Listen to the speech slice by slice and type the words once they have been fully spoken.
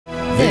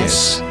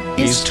This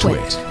is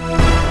TWiT.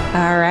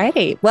 All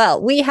righty.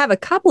 Well, we have a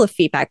couple of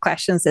feedback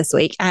questions this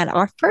week, and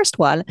our first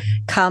one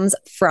comes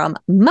from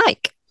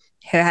Mike,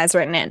 who has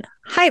written in,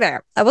 "Hi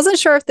there. I wasn't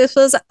sure if this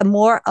was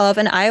more of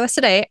an iOS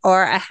Today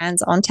or a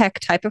hands-on tech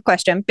type of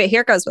question, but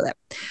here goes with it.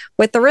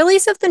 With the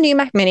release of the new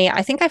Mac Mini,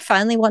 I think I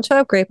finally want to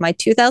upgrade my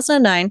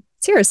 2009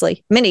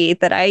 Mini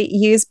that I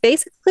use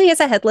basically as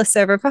a headless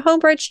server for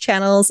Homebridge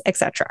channels,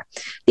 etc.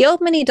 The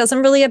old Mini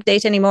doesn't really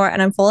update anymore,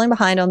 and I'm falling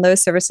behind on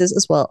those services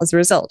as well as a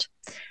result.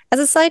 As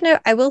a side note,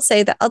 I will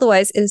say that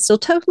otherwise it is still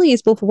totally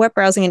usable for web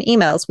browsing and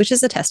emails, which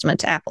is a testament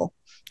to Apple."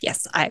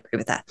 Yes, I agree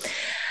with that.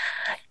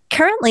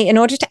 "Currently, in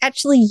order to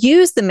actually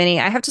use the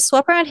Mini, I have to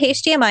swap around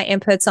HDMI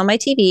inputs on my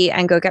TV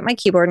and go get my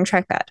keyboard and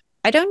trackpad.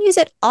 I don't use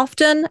it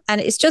often, and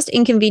it's just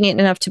inconvenient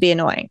enough to be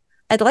annoying.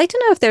 I'd like to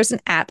know if there's an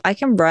app I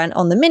can run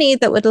on the Mini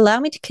that would allow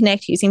me to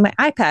connect using my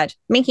iPad,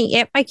 making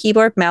it my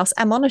keyboard, mouse,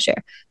 and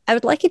monitor. I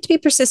would like it to be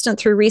persistent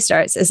through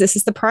restarts, as this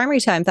is the primary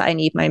time that I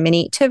need my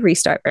Mini to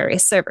restart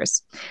various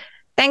servers.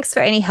 Thanks for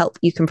any help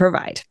you can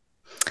provide."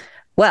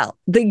 Well,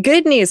 the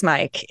good news,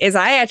 Mike, is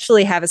I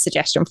actually have a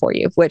suggestion for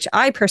you, which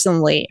I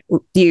personally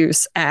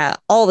use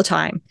all the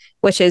time,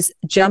 which is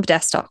Jump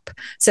Desktop.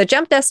 So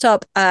Jump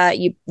Desktop,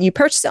 you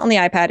purchase it on the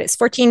iPad. It's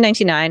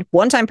 $14.99,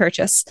 one-time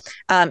purchase.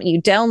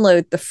 You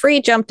download the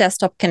free Jump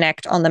Desktop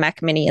Connect on the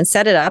Mac Mini and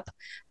set it up.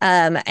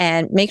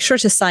 And make sure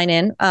to sign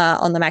in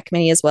on the Mac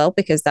Mini as well,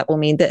 because that will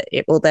mean that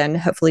it will then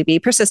hopefully be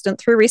persistent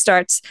through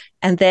restarts.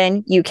 And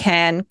then you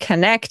can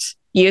connect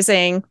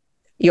using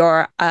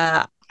your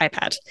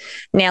iPad.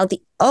 Now,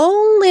 the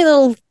only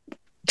little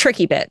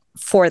tricky bit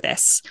for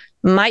this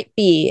might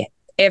be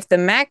if the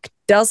Mac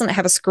doesn't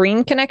have a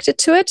screen connected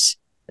to it,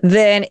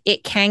 then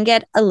it can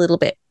get a little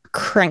bit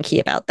cranky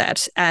about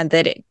that, and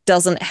that it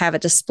doesn't have a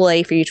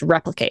display for you to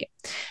replicate.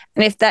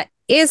 And if that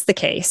is the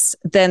case,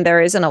 then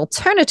there is an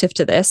alternative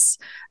to this,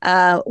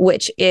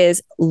 which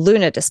is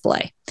Luna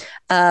Display.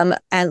 And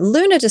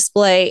Luna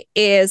Display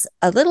is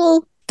a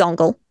little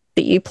dongle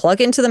that you plug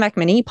into the Mac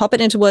Mini, you pop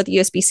it into one of the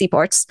USB-C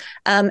ports,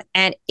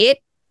 and it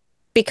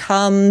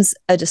becomes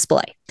a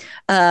display,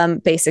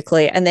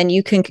 basically. And then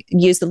you can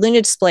use the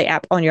Luna Display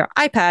app on your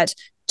iPad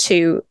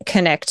to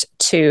connect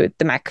to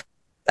the Mac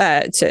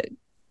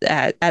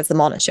as the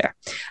monitor.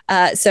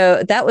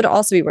 So that would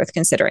also be worth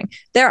considering.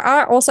 There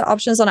are also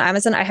options on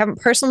Amazon. I haven't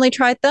personally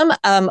tried them,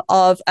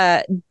 of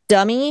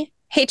dummy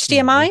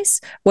HDMIs,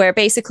 where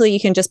basically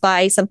you can just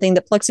buy something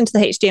that plugs into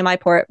the HDMI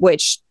port,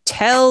 which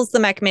tells the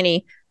Mac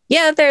Mini,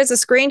 yeah, there's a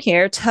screen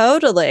here,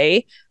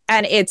 totally.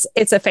 And it's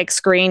a fake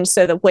screen,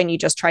 so that when you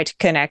just try to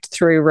connect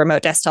through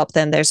remote desktop,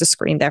 then there's a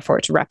screen there for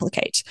it to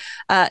replicate.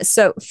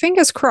 So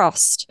fingers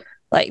crossed,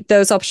 like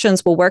those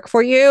options will work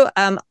for you.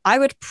 I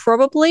would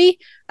probably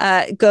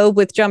go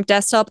with Jump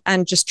Desktop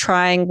and just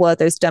trying one of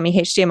those dummy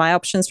HDMI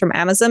options from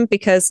Amazon,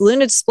 because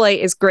Luna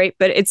Display is great,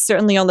 but it's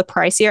certainly on the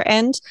pricier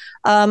end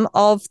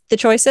of the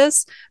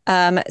choices.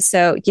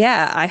 So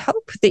yeah, I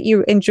hope that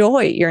you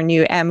enjoy your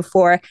new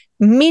M4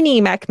 Mini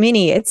Mac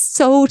Mini. It's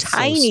so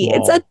tiny. So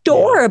it's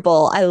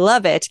adorable. Yeah. I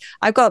love it.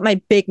 I've got my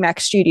big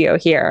Mac Studio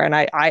here, and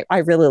I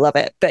really love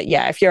it. But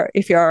yeah,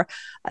 if you're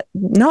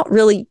not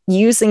really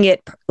using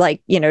it,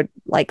 like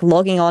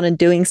logging on and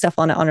doing stuff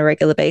on it on a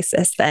regular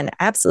basis, then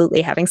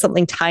absolutely having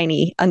something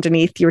tiny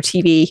underneath your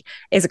TV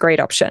is a great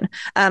option.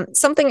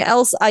 Something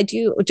else I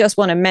do just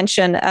want to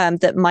mention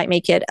that might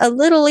make it a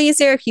little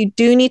easier if you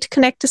do need to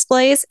connect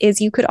displays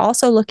is you could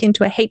also look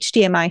into a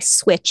HDMI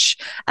switch,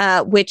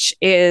 which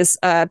is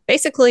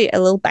basically a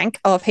little bank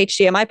of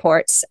HDMI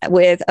ports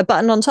with a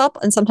button on top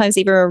and sometimes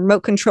even a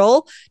remote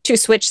control to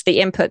switch the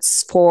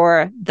inputs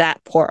for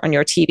that port on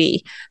your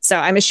TV. So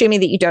I'm assuming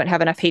that you don't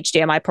have enough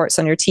HDMI ports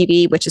on your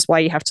TV, which is why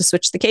you have to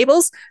switch the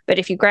cables. But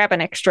if you grab an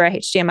extra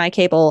HDMI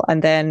cable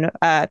and then,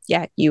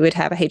 you would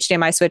have a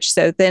HDMI switch.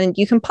 So then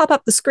you can pop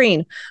up the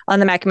screen on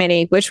the Mac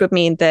Mini, which would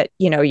mean that,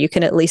 you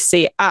can at least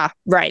see,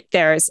 right,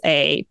 there's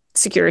a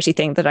security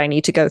thing that I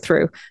need to go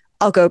through.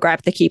 I'll go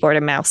grab the keyboard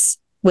and mouse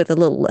with a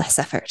little less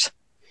effort.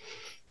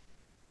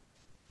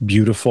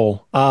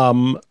 Beautiful.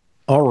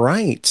 All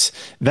right.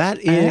 That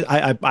is,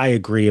 I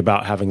agree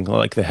about having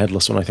like the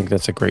headless one. I think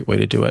that's a great way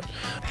to do it.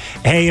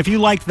 Hey, if you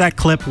liked that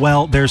clip,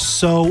 well, there's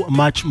so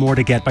much more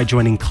to get by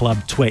joining Club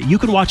TWiT. You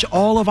can watch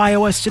all of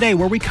iOS Today,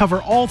 where we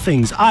cover all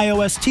things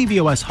iOS,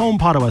 tvOS,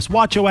 HomePodOS,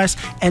 watchOS,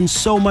 and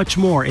so much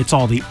more. It's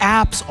all the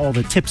apps, all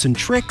the tips and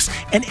tricks,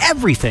 and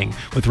everything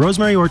with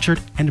Rosemary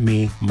Orchard and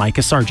me,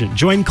 Micah Sargent.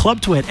 Join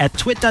Club TWiT at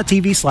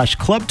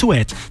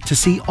twit.tv/clubtwit to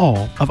see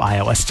all of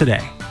iOS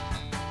Today.